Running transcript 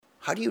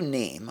How do you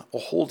name a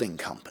holding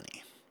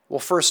company? Well,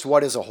 first,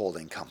 what is a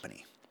holding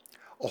company?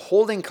 A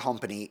holding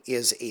company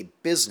is a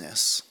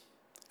business,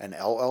 an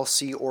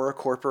LLC or a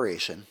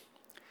corporation,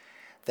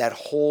 that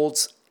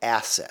holds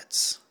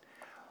assets,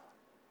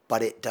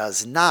 but it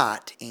does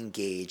not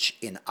engage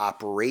in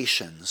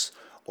operations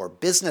or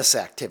business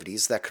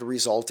activities that could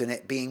result in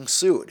it being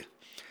sued.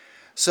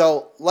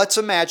 So let's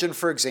imagine,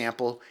 for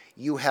example,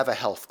 you have a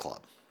health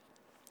club,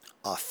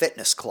 a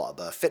fitness club,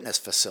 a fitness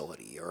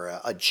facility, or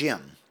a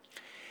gym.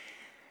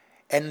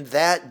 And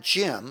that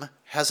gym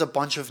has a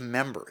bunch of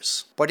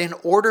members. But in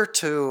order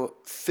to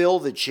fill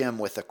the gym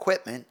with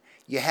equipment,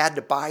 you had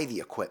to buy the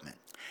equipment.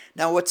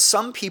 Now, what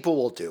some people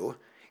will do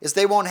is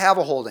they won't have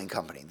a holding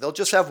company. They'll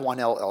just have one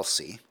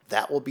LLC.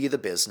 That will be the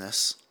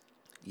business.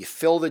 You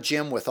fill the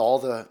gym with all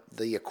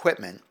the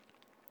equipment.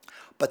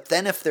 But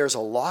then if there's a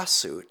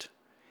lawsuit,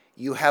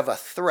 you have a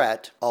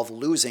threat of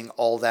losing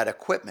all that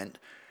equipment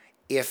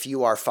if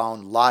you are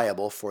found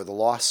liable for the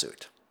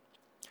lawsuit.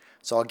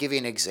 So I'll give you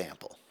an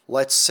example.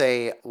 Let's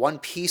say one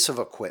piece of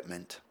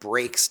equipment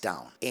breaks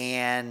down,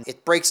 and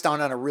it breaks down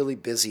on a really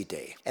busy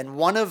day. And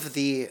one of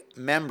the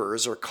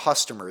members or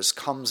customers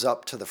comes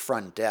up to the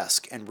front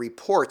desk and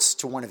reports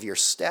to one of your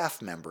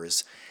staff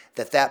members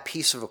that that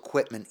piece of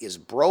equipment is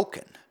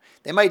broken.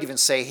 They might even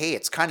say, hey,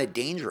 it's kind of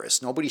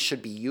dangerous. Nobody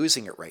should be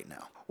using it right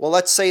now. Well,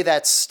 let's say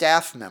that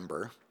staff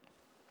member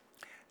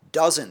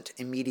doesn't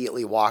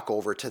immediately walk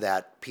over to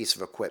that piece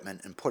of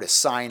equipment and put a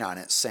sign on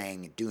it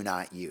saying, do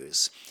not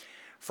use.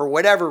 For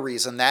whatever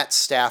reason, that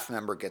staff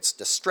member gets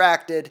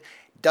distracted,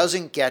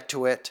 doesn't get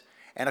to it,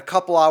 and a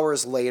couple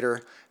hours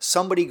later,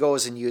 somebody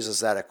goes and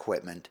uses that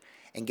equipment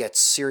and gets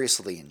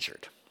seriously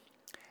injured.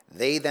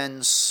 They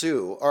then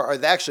sue,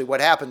 or actually what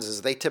happens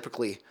is they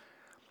typically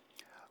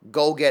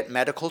go get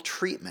medical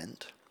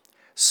treatment,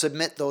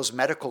 submit those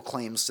medical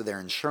claims to their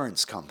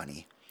insurance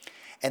company,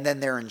 and then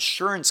their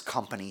insurance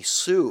company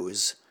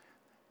sues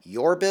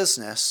your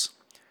business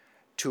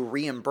to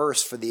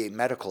reimburse for the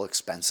medical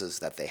expenses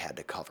that they had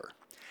to cover.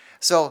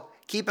 So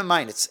keep in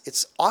mind,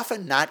 it's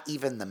often not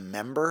even the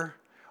member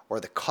or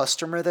the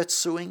customer that's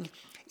suing.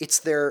 It's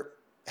their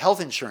health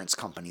insurance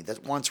company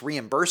that wants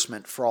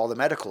reimbursement for all the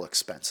medical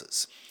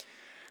expenses.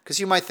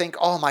 Because you might think,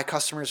 oh, my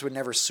customers would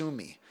never sue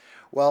me.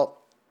 Well,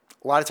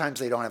 a lot of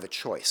times they don't have a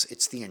choice.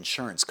 It's the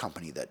insurance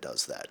company that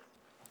does that.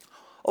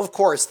 Of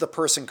course, the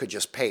person could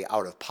just pay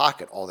out of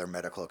pocket all their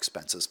medical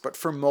expenses, but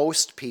for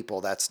most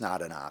people, that's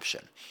not an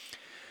option.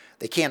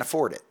 They can't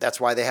afford it. That's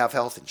why they have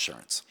health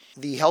insurance.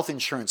 The health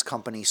insurance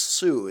company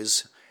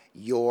sues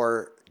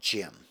your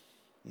gym.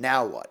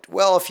 Now what?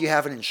 Well, if you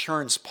have an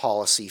insurance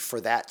policy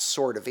for that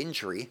sort of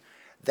injury,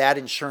 that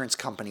insurance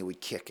company would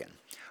kick in.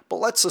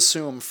 But let's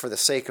assume for the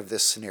sake of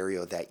this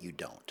scenario that you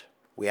don't.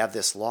 We have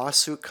this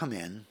lawsuit come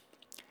in,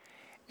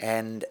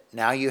 and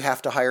now you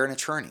have to hire an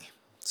attorney.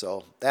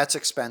 So that's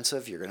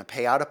expensive. You're going to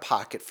pay out of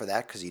pocket for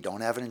that because you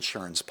don't have an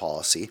insurance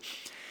policy.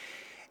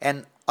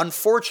 And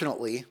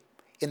unfortunately,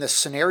 in the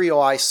scenario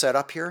I set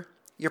up here,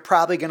 you're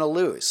probably going to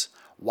lose.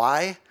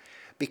 Why?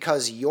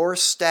 Because your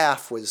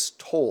staff was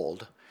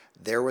told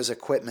there was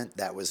equipment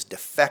that was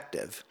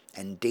defective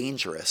and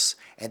dangerous,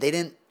 and they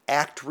didn't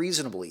act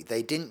reasonably.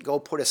 They didn't go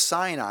put a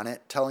sign on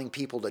it telling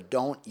people to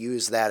don't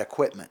use that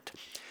equipment.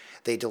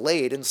 They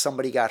delayed and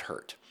somebody got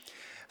hurt.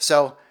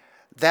 So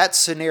that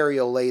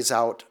scenario lays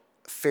out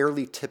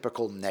fairly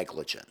typical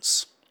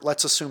negligence.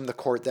 Let's assume the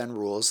court then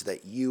rules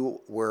that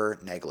you were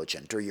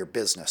negligent or your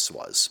business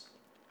was.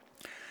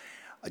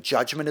 A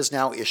judgment is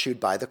now issued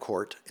by the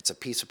court. It's a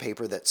piece of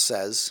paper that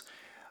says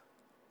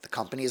the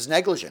company is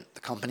negligent. The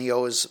company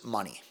owes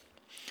money.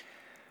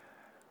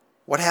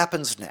 What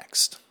happens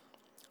next?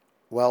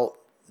 Well,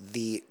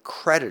 the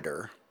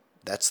creditor,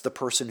 that's the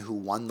person who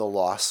won the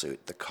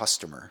lawsuit, the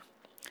customer,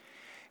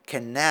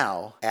 can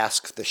now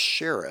ask the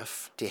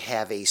sheriff to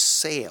have a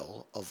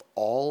sale of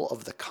all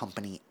of the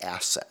company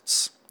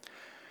assets.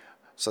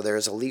 So there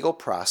is a legal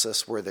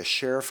process where the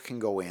sheriff can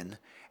go in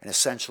and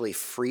essentially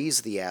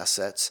freeze the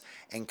assets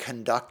and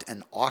conduct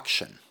an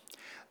auction.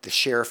 The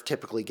sheriff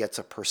typically gets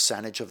a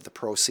percentage of the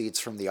proceeds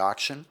from the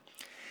auction.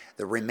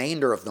 The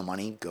remainder of the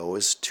money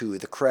goes to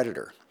the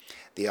creditor.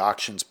 The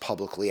auction's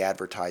publicly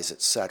advertised,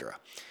 etc.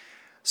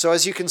 So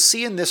as you can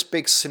see in this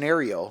big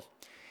scenario,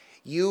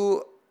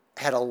 you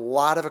had a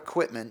lot of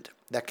equipment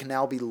that can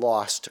now be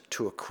lost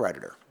to a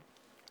creditor.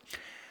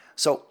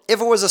 So if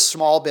it was a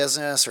small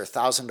business or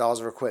 $1,000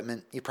 of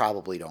equipment, you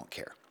probably don't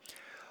care.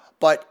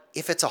 But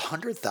if it's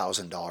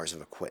 $100,000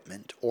 of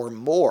equipment or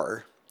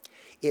more,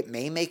 it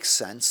may make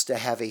sense to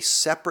have a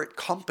separate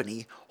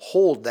company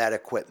hold that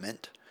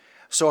equipment.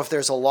 So if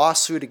there's a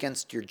lawsuit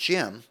against your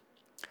gym,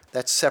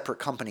 that separate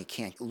company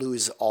can't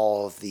lose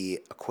all of the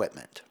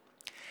equipment.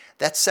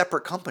 That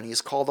separate company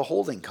is called a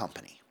holding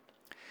company.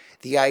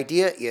 The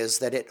idea is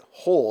that it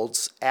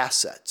holds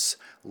assets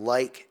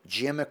like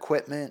gym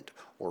equipment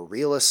or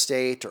real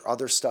estate or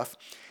other stuff.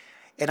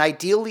 And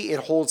ideally, it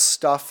holds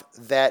stuff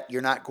that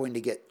you're not going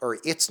to get, or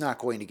it's not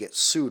going to get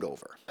sued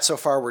over. So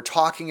far, we're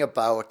talking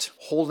about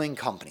holding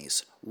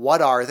companies.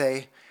 What are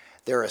they?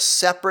 They're a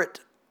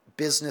separate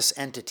business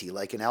entity,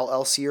 like an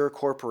LLC or a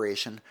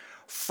corporation,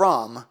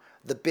 from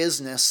the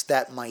business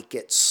that might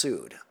get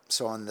sued.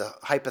 So in the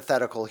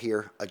hypothetical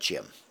here, a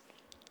gym.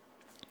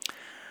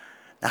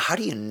 Now, how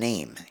do you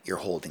name your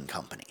holding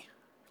company?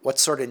 What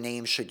sort of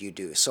name should you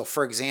do? So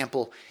for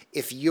example,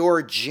 if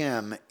your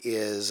gym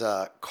is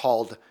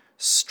called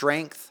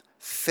Strength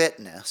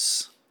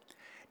Fitness,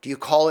 do you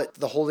call it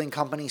the holding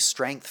company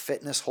Strength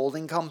Fitness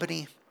Holding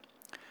Company?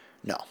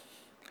 No.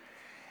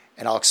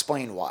 And I'll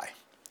explain why.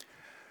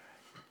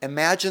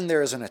 Imagine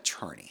there is an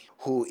attorney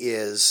who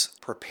is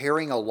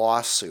preparing a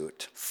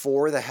lawsuit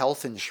for the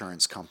health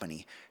insurance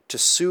company to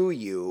sue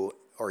you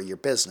or your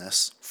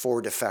business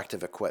for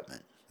defective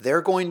equipment.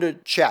 They're going to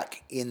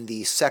check in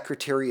the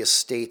Secretary of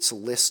State's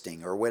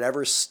listing or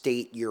whatever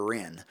state you're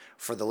in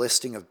for the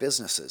listing of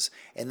businesses,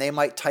 and they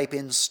might type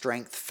in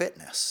Strength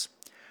Fitness.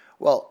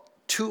 Well,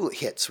 two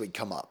hits would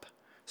come up: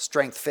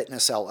 Strength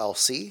Fitness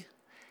LLC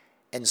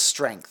and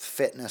Strength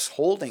Fitness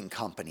Holding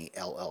Company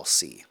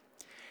LLC.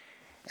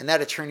 And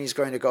that attorney's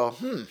going to go,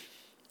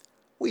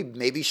 we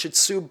maybe should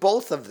sue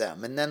both of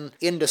them. And then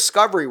in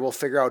discovery, we'll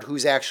figure out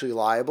who's actually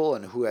liable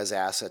and who has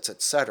assets,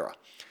 etc.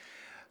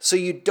 So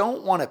you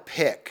don't want to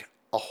pick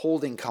a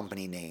holding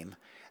company name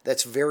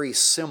that's very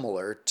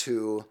similar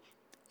to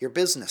your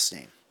business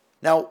name.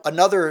 Now,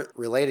 another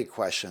related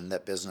question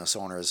that business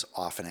owners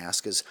often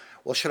ask is,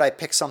 well, should I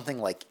pick something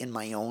like in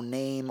my own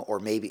name or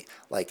maybe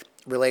like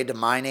related to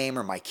my name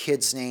or my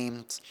kids'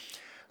 names?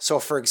 So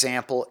for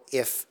example,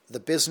 if the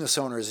business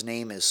owner's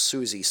name is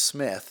Susie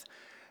Smith,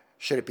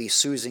 should it be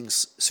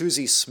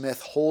Susie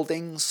Smith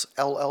Holdings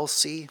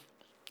LLC?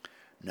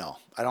 No,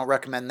 I don't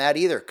recommend that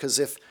either, because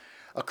if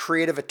a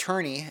creative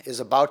attorney is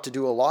about to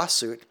do a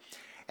lawsuit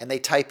and they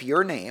type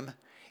your name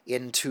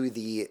into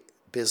the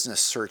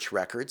business search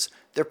records,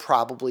 they're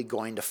probably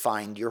going to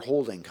find your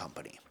holding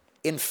company.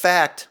 In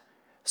fact,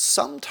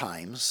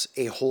 sometimes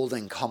a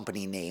holding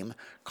company name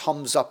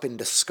comes up in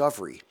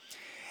discovery.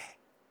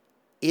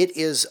 It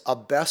is a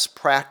best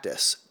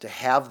practice to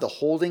have the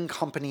holding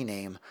company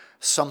name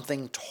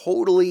something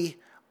totally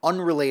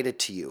unrelated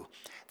to you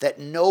that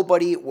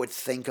nobody would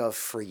think of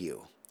for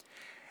you.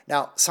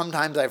 Now,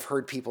 sometimes I've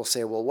heard people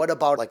say, well, what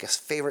about like a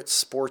favorite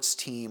sports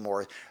team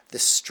or the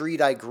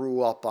street I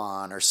grew up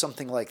on or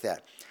something like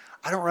that?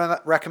 I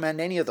don't recommend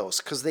any of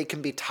those because they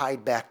can be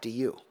tied back to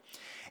you.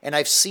 And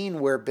I've seen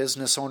where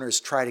business owners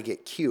try to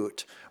get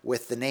cute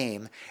with the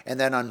name, and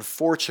then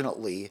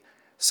unfortunately,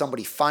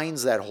 somebody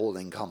finds that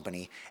holding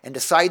company and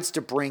decides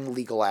to bring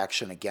legal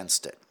action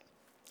against it.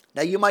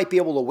 Now, you might be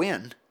able to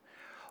win,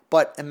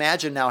 but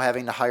imagine now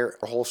having to hire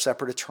a whole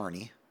separate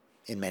attorney,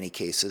 in many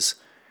cases,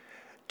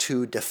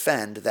 to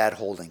defend that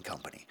holding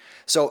company.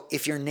 So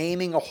if you're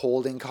naming a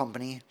holding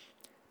company,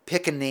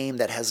 pick a name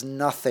that has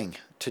nothing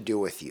to do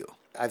with you.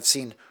 I've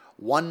seen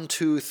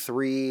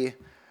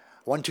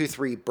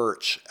 123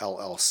 Birch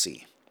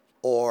LLC,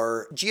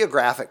 or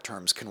geographic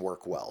terms can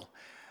work well,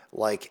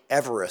 like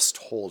Everest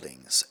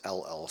Holdings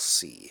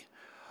LLC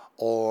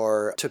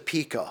or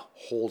Topeka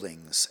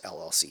Holdings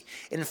LLC.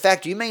 In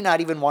fact, you may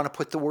not even want to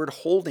put the word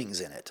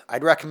holdings in it.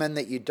 I'd recommend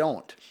that you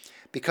don't,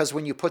 because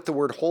when you put the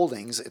word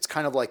holdings, it's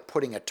kind of like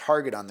putting a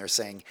target on there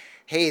saying,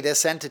 hey,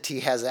 this entity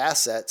has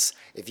assets.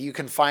 If you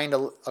can find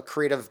a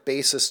creative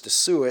basis to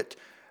sue it,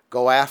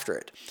 go after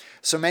it.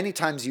 So many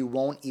times you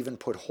won't even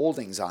put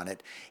holdings on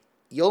it.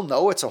 You'll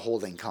know it's a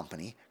holding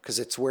company because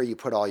it's where you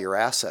put all your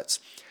assets,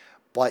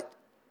 but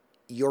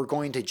you're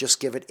going to just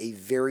give it a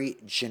very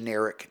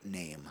generic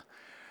name.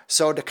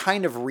 So to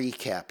kind of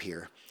recap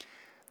here,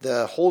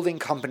 the holding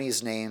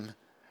company's name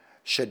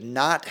should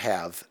not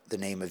have the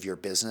name of your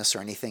business or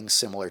anything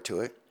similar to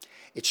it.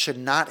 It should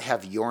not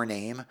have your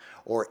name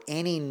or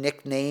any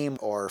nickname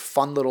or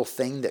fun little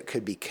thing that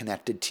could be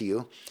connected to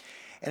you.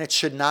 And it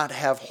should not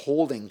have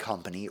holding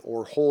company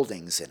or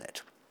holdings in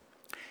it.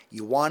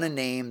 You want a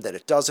name that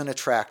it doesn't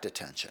attract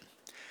attention.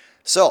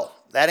 So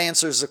that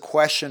answers the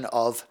question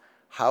of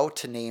how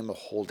to name a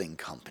holding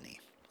company.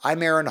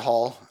 I'm Aaron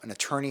Hall, an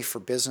attorney for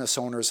business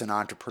owners and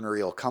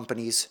entrepreneurial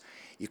companies.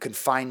 You can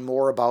find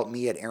more about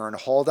me at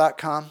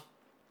aaronhall.com.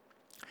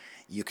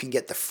 You can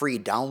get the free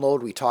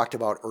download we talked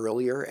about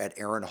earlier at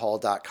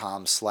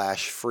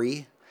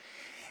aaronhall.com/free.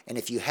 And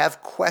if you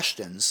have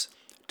questions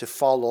to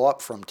follow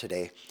up from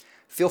today,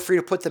 feel free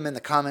to put them in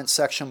the comments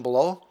section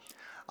below.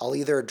 I'll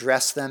either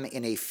address them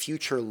in a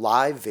future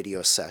live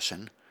video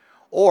session,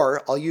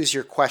 or I'll use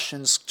your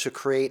questions to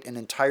create an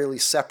entirely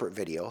separate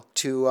video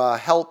to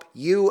help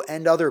you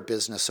and other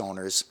business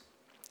owners,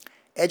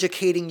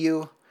 educating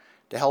you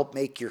to help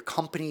make your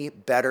company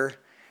better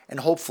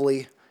and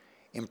hopefully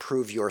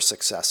improve your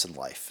success in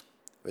life.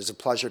 It was a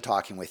pleasure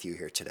talking with you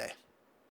here today.